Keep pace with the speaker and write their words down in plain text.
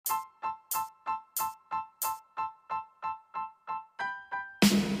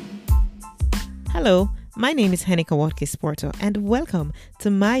Hello, my name is Henika Watkins Porto, and welcome to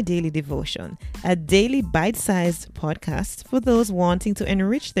My Daily Devotion, a daily bite-sized podcast for those wanting to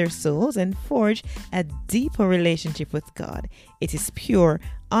enrich their souls and forge a deeper relationship with God. It is pure,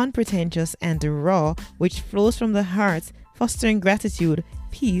 unpretentious, and raw, which flows from the heart, fostering gratitude,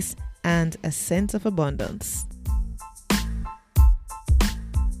 peace, and a sense of abundance.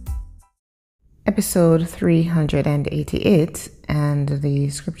 Episode 388, and the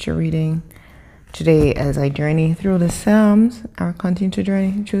scripture reading today as I journey through the Psalms, or continue to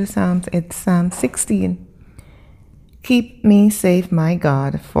journey through the Psalms, it's Psalm 16. Keep me safe, my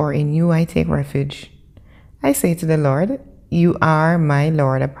God, for in you I take refuge. I say to the Lord, you are my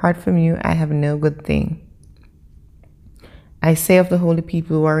Lord. Apart from you, I have no good thing. I say of the holy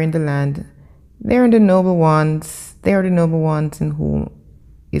people who are in the land, they are the noble ones in whom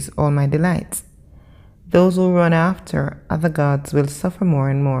is all my delight. Those who run after other gods will suffer more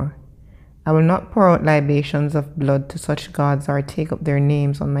and more. I will not pour out libations of blood to such gods or take up their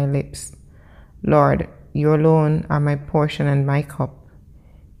names on my lips. Lord, you alone are my portion and my cup.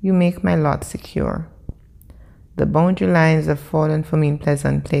 You make my lot secure. The boundary lines have fallen for me in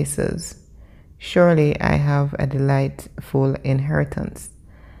pleasant places. Surely I have a delightful inheritance.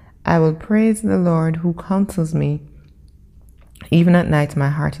 I will praise the Lord who counsels me. Even at night my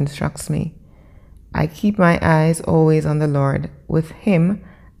heart instructs me. I keep my eyes always on the Lord. With him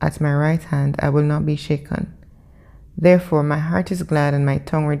at my right hand, I will not be shaken. Therefore, my heart is glad and my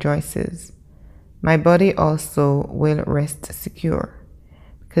tongue rejoices. My body also will rest secure,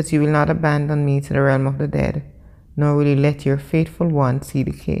 because you will not abandon me to the realm of the dead, nor will you let your faithful one see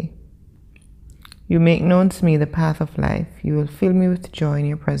decay. You make known to me the path of life. You will fill me with joy in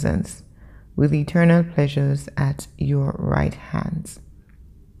your presence, with eternal pleasures at your right hand.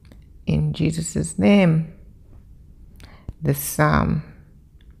 In Jesus' name, the Psalm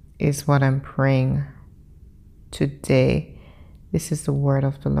is what I'm praying today. This is the word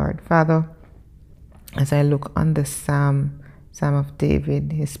of the Lord. Father, as I look on the Psalm of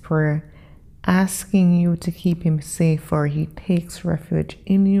David, his prayer, asking you to keep him safe, for he takes refuge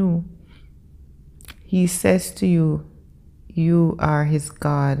in you. He says to you, you are his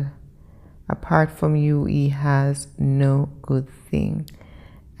God. Apart from you, he has no good thing.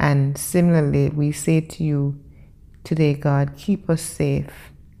 And similarly, we say to you today, God, keep us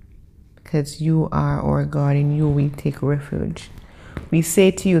safe, because you are our God, in you we take refuge. We say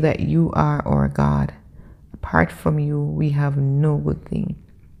to you that you are our God. Apart from you, we have no good thing.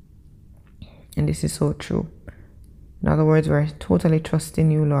 And this is so true. In other words, we're totally trusting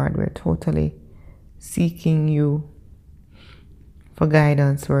you, Lord. We're totally seeking you for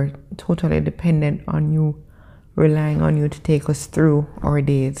guidance. We're totally dependent on you, relying on you to take us through our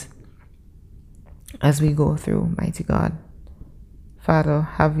days as we go through, mighty God. Father,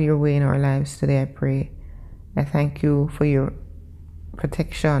 have your way in our lives today, I pray. I thank you for your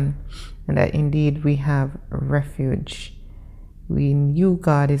protection, and that indeed we have refuge. In you,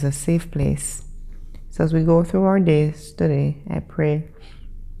 God, is a safe place. So as we go through our days today, I pray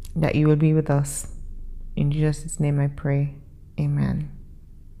that you will be with us. In Jesus' name I pray. Amen.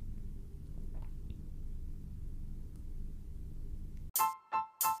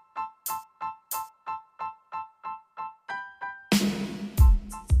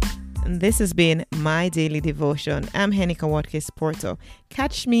 This has been My Daily Devotion. I'm Henika Watkins Porto.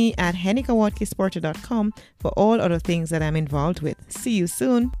 Catch me at henikawatkinsporto.com for all other things that I'm involved with. See you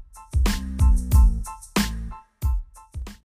soon.